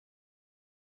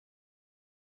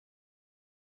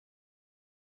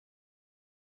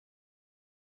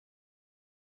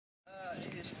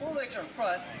forelegs are in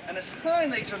front and his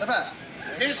hind legs are in the back.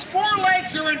 His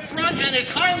forelegs are in front and his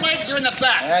hind legs are in the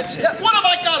back. That's it. What have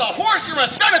I got, a horse or a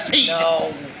centipede?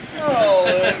 No.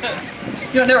 Oh,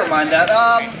 never mind that.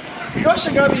 You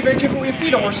also gotta be very careful what you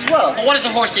feed a horse as well. Well, what does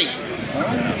a horse eat?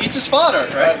 Eats his fodder,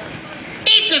 right?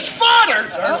 Eats his fodder?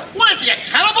 What is he, a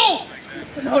cannibal?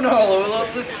 No,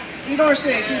 you don't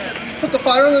understand. You put the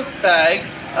fodder in the bag,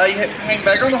 you hang the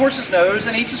bag on the horse's nose,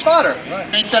 and eats his fodder.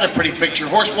 Right. Ain't that a pretty picture?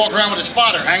 Horse walking around with his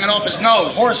fodder hanging off his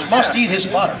nose. Horse must eat his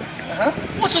fodder.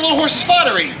 What's a little horse's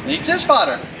fodder eat? He eats his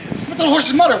fodder. What the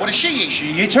horse's mother? What does she eat?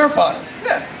 She eats her fodder.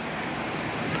 Yeah.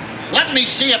 Let me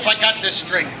see if I got this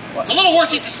straight. The little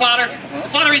horse eats his fodder, the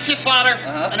fodder eats his fodder,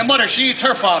 and the mother, she eats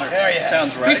her fodder. There you have it.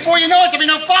 Sounds right. Before you know it, there'll be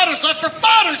no fathers left for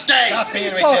Father's Day. Stop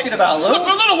being What are you talking about, Lou? Look,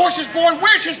 when a little horse is born,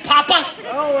 where's his papa?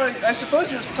 Oh, I suppose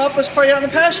his papa's probably out in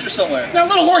the pasture somewhere. Now,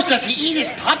 little horse, does he eat his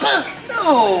papa?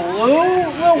 No,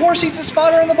 Lou. Little horse eats his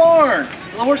fodder in the barn.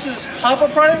 Little horse's papa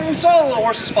probably even saw little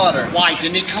horse's fodder. Why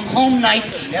didn't he come home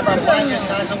nights? Never mind it,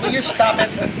 Nigel. Will you stop it?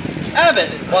 Abbott,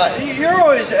 What? you're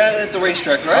always at the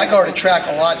racetrack, right? I go to the track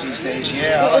a lot these days,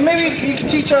 yeah. Well, maybe you can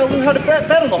teach Lou how to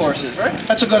bet on the horses, right?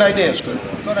 That's a good idea, Scoop.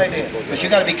 Good idea. Because you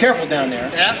got to be careful down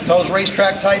there. Yeah? Those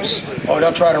racetrack types,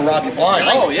 they'll try to rob you blind.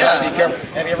 Oh, yeah. Be careful.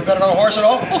 Have you ever bet on a horse at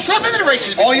all? Oh, sure, I've been to the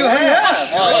races before. Oh, you have?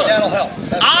 Yeah. All right, that'll help.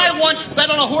 That's I once bet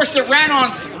on a horse that ran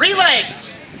on 3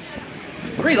 legs.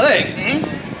 3 legs?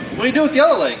 What do you do with the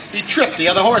other leg? He tripped the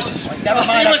other horses. Never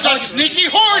mind, He I was told a you- sneaky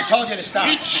horse. I told you to stop.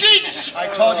 He cheats. I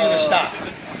told you to stop.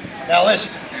 Now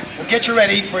listen, we'll get you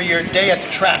ready for your day at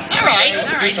the track. All right, Okay? all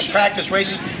Do right. some practice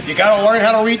races. You got to learn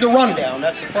how to read the rundown.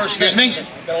 That's the first Excuse thing. me? You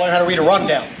got to learn how to read a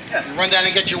rundown. You run down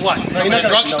and get you what? No, From you're a not gonna-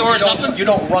 drugstore no, or you don't- something? You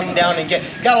don't run down and get.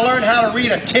 You got to learn how to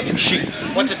read a tip sheet.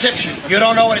 What's a tip sheet? You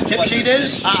don't know what a tip sheet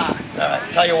is? Ah. All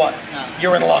right, tell you what. No.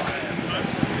 You're in luck.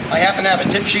 I happen to have a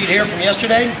tip sheet here from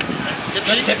yesterday. Tip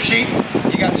Good sheet? tip sheet.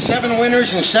 You got 7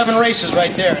 winners and 7 races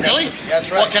right there. Really? That's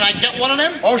right. Well, can I get one of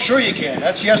them? Oh, sure you can.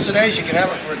 That's yesterday's. You can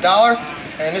have it for $1.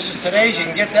 And this is today's. You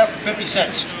can get that for 50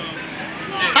 cents.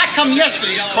 How come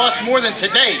yesterday's cost more than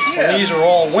today's? And these are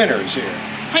all winners here.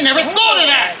 I never thought of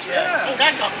that. Yeah. Oh,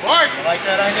 that's a bargain. You like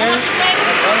that idea? How much is that?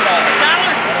 That's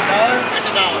 $1. $1? There's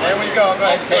 $1. There we go. Go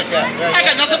ahead, take that. There you I go.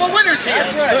 got nothing but winners here.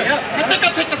 That's right, yeah. I think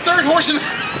I'll take the 3rd horse in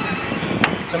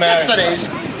What's the matter? yesterday's.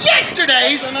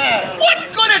 Yesterday's? What's the matter? What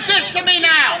good is this to me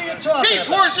now? What are you talking These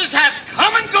about? horses have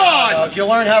come and gone. If you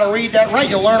learn how to read that right,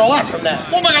 you'll learn a lot from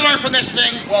that. What am I going to learn from this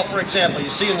thing? Well, for example, you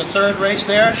see in the 3rd race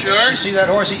there? Sure. You see that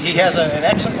horse? He has an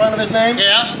X in front of his name?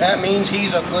 Yeah. That means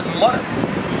he's a good mutter.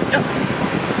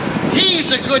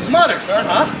 He's a good mother.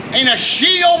 Huh? Ain't a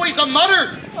she always a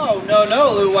mother? Oh,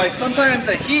 no, Lou. Why, sometimes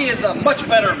a he is a much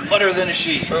better mutter than a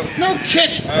she. True. No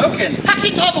kidding. No kidding. How can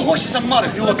you tell if a horse is a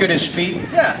mother? You look at his feet.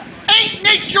 Yeah. Ain't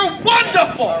nature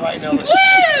wonderful? All right, now listen.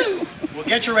 Woo! We'll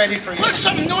get you ready for your... Learn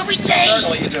something new every day.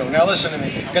 Certainly you do. Now listen to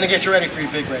me. Going to get you ready for your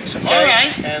big race, okay? All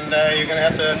right. And you're going to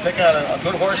have to pick out a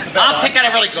good horse to bet on. I'll pick out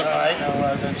a really good All one. right.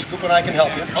 Now, then Scoop and I can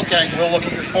help you. Okay. We'll look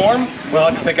at your form. We'll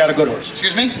help you pick out a good horse.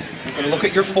 Excuse me? We're going to look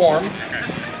at your form.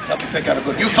 Help you pick out a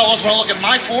good You horse. fellows want to look at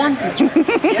my form?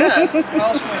 Yeah.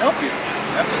 How else can we help you?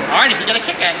 All right, if you get a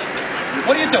kick at it.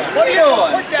 What are you doing? What are you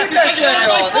doing? Put that Get that jacket jacket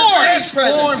on. on. Form. This is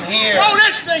present. form here. Oh,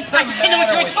 this thing! I didn't know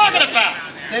what you were talking about.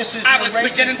 This is I your was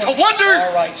racing beginning to form. wonder.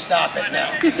 All right, stop it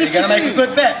now. You're going to make a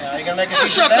good bet now. You're going to make a Oh,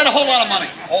 decent sure, I bet. bet a whole lot of money.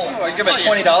 Hold on. Oh, you give it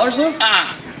Oh, yeah. $20, Lou? What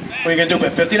are you going to do,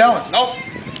 bet $50? Nope.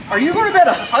 Are you going to bet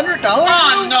 $100,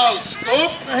 Oh, Lou? no,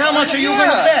 Scoop. How much are you going to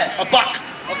Yeah. bet? A buck.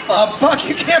 A buck?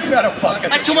 You can't bet a buck.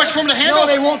 That too much for him to handle? No,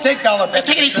 they won't take dollar bets.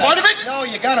 They take any part of it? No,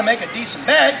 you got to make a decent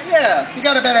bet. Yeah. You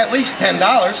got to bet at least $10. $10.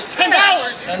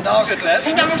 $10. Good bet.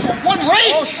 $10 for one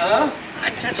race? Huh?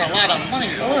 That's a lot of money.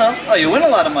 Well, Oh, you win a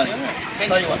lot of money.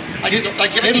 tell you what. I give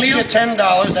it to me you? the $10.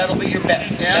 That'll be your bet.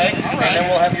 Yeah, Okay? all right. And then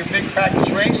we'll have your big practice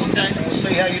race. Okay. And we'll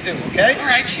see how you do. Okay? All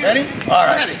right, sure. Ready? All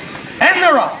right. Ready. And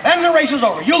they're off. And the race is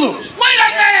over. You lose. Wait a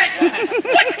minute!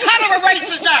 What kind of a race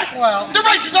is that? Well- The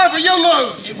race is over, you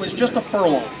lose! It was just a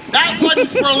furlong. That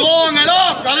wasn't for long at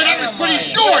all, brother. That was pretty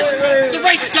short. wait. The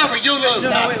race is over, you lose.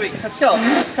 No, wait. Costello,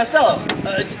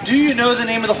 do you know the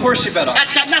name of the horse you bet on?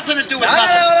 That's got nothing to do with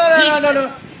nothing.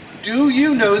 No. Do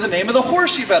you know the name of the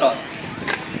horse you bet on?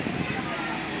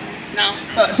 No.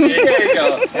 See, there you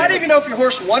go. How do you even know if your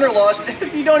horse won or lost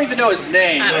if you don't even know his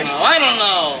name? I don't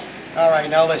know. All right,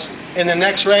 now listen. In the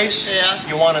next race, Yeah.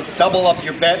 you want to double up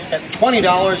your bet at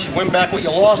 $20. You win back what you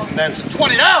lost, and then some.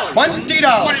 $20. $20.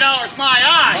 $20, my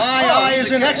eye. My eye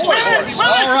is an excellent Wait a minute, horse. wait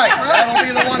a minute. All right, that'll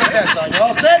be the one that bets on. You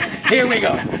all set? Here we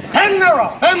go. And they're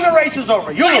off. And the race is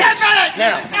over. You lose. Wait a minute.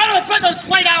 Now. I don't bet no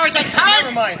 $20 a time.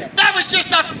 Never mind that. That was just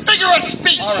a figure of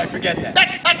speech. All right, forget that.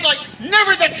 That's like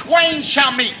never the twain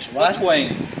shall meet. What?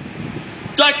 Twain.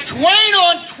 The twain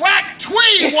on track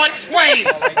twee, what twain?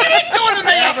 What are you doing to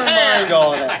me up Never here? mind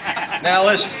all that. Now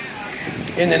listen,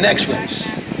 in the next race,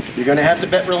 you're going to have to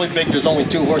bet really big. There's only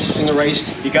 2 horses in the race.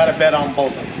 You got to bet on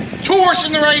both of them. 2 horses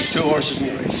in the race? 2 horses in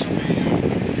the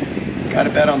race. Got to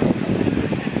bet on both of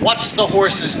them. What's the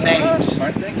horses' names?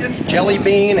 Smart thinking. Jelly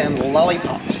Bean and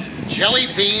Lollipop. Jelly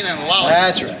Bean and Lollipop.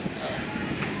 That's right.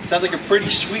 Sounds like a pretty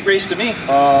sweet race to me.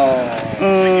 Oh.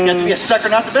 You got to be a sucker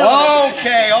not to bet on it.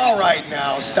 Okay, all right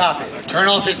now. Stop it. Turn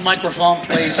off his microphone,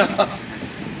 please.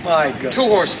 My goodness. 2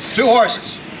 horses. 2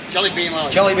 horses. Jelly Bean,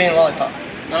 Lollipop. Jelly Bean and Lollipop.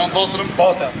 Bet on both of them?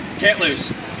 Both of them. Can't lose.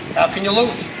 How can you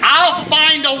lose? I'll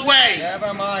find a way.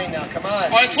 Never mind now. Come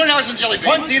on. Oh, it's $20 on Jelly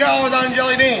Bean. $20 on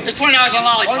Jelly Bean. It's $20 on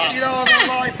Lollipop. $20 on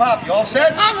Lollipop. You all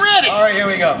set? I'm ready. All right, here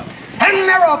we go. And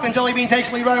they're up, and Jelly Bean takes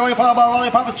lead right away, followed by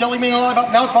Lollipop. It's Jelly Bean and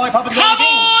Lollipop. Now it's Lollipop and Jelly Come Bean.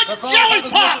 on, That's Jelly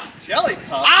Lollipop Pop. Jelly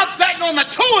Pop. I'm betting on the 2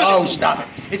 of them. Oh, stop it.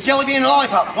 It's Jelly Bean and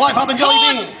Lollipop. Lollipop and Jelly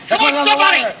Come on. Bean. Come on, That's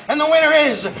somebody. the winner. And the winner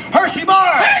is Hershey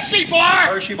Bar. Hershey Bar.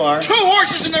 Hershey Bar. 2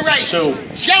 horses in the race. 2.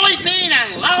 Jelly Bean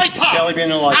and Lollipop. Jelly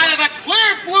Bean and Lollipop. Out of a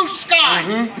clear blue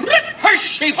sky. Rip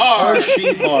Hershey Bar.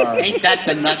 Hershey Bar. Ain't that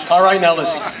the nuts? All right, now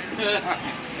listen.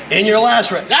 In your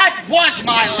last race. That was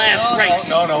my last race.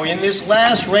 No. In this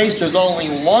last race, there's only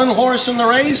 1 horse in the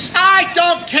race. I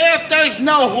don't care if there's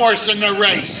no horse in the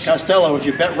race. Costello, if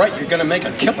you bet right, you're going to make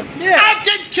a killing. Yeah. I'm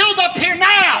getting killed up here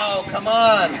now. Oh, come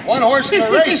on. 1 horse in the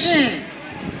race.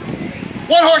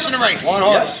 1 horse in the race. 1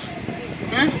 horse.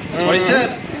 That's what he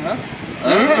said.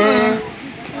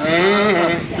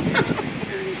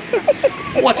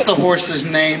 What's the horse's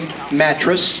name?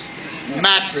 Mattress.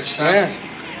 Mattress, huh? Yeah.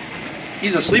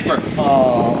 He's a sleeper.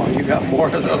 Oh, you got more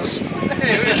of those.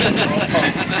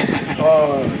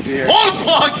 Oh, dear. Hold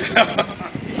plug.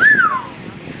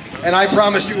 And I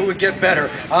promised you it would get better.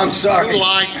 I'm sorry. You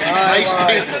lied. Nice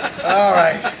people. All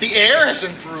right. The air has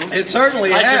improved. It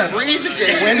certainly I has. can breathe The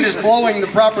again. wind is blowing the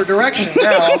proper direction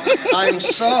now. I'm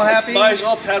so happy. Might as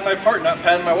well pad my part, not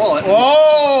pad my wallet.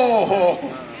 Oh,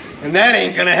 and that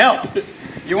ain't gonna help.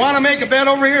 You want to make a bet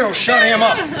over here or shut him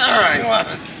up? All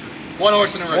right. 1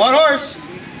 horse in the race. 1 horse.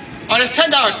 Oh, there's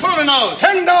 $10. Put on the nose.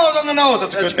 $10 on the nose.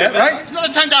 That's a good bet, right? Another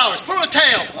 $10. Put on the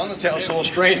tail. On the tail, it's a little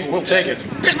strange, but we'll take it.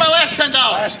 Here's my last $10.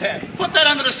 Last 10. Put that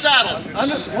under the saddle.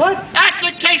 What? That's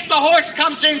in case the horse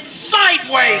comes in All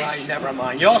sideways. right, never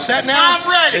mind. You all set now? I'm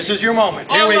ready. This is your moment.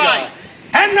 Here All we right.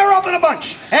 go. And they're up in a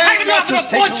bunch. Hang And them up in Mattress a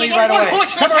takes bunch. the lead There's right only away. one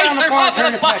horse in Come the around race, the they're far up in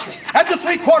turn, a it's bunch. Mattress. At the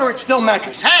 3/4, it's still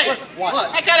Mattress. Hey, What?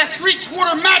 I got a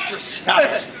 3/4 mattress. Stop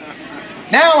it.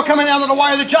 Now we're coming down to the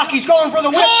wire. The jockey's going for the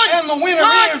whip. Good. And the winner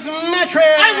Good. is Mattress.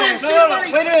 I win.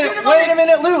 Wait a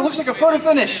minute, Lou. It looks like a photo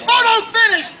finish. Photo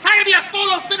finish. How can it be a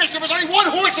photo finish? There was only 1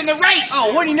 horse in the race.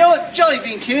 Oh, what do you know? It Jelly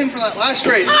Bean came in for that last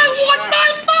race. I want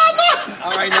my mama.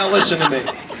 All right, now listen to me.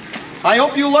 I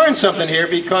hope you learned something here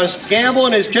because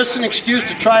gambling is just an excuse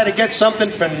to try to get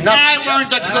something for nothing. I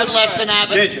learned a good lesson,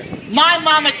 Abbott. Did you? My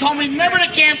mama told me never to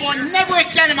gamble and never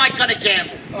again am I going to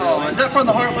gamble. Oh, is that from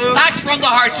the heart, Lou? That's from the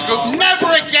heart, Scoop.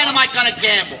 Never again am I going to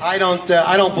gamble. I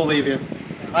don't believe you.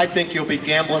 I think you'll be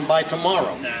gambling by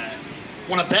tomorrow.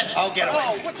 Want to bet? I'll get away.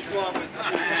 Oh, what's wrong with you?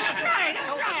 All right.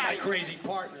 My crazy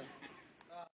partner.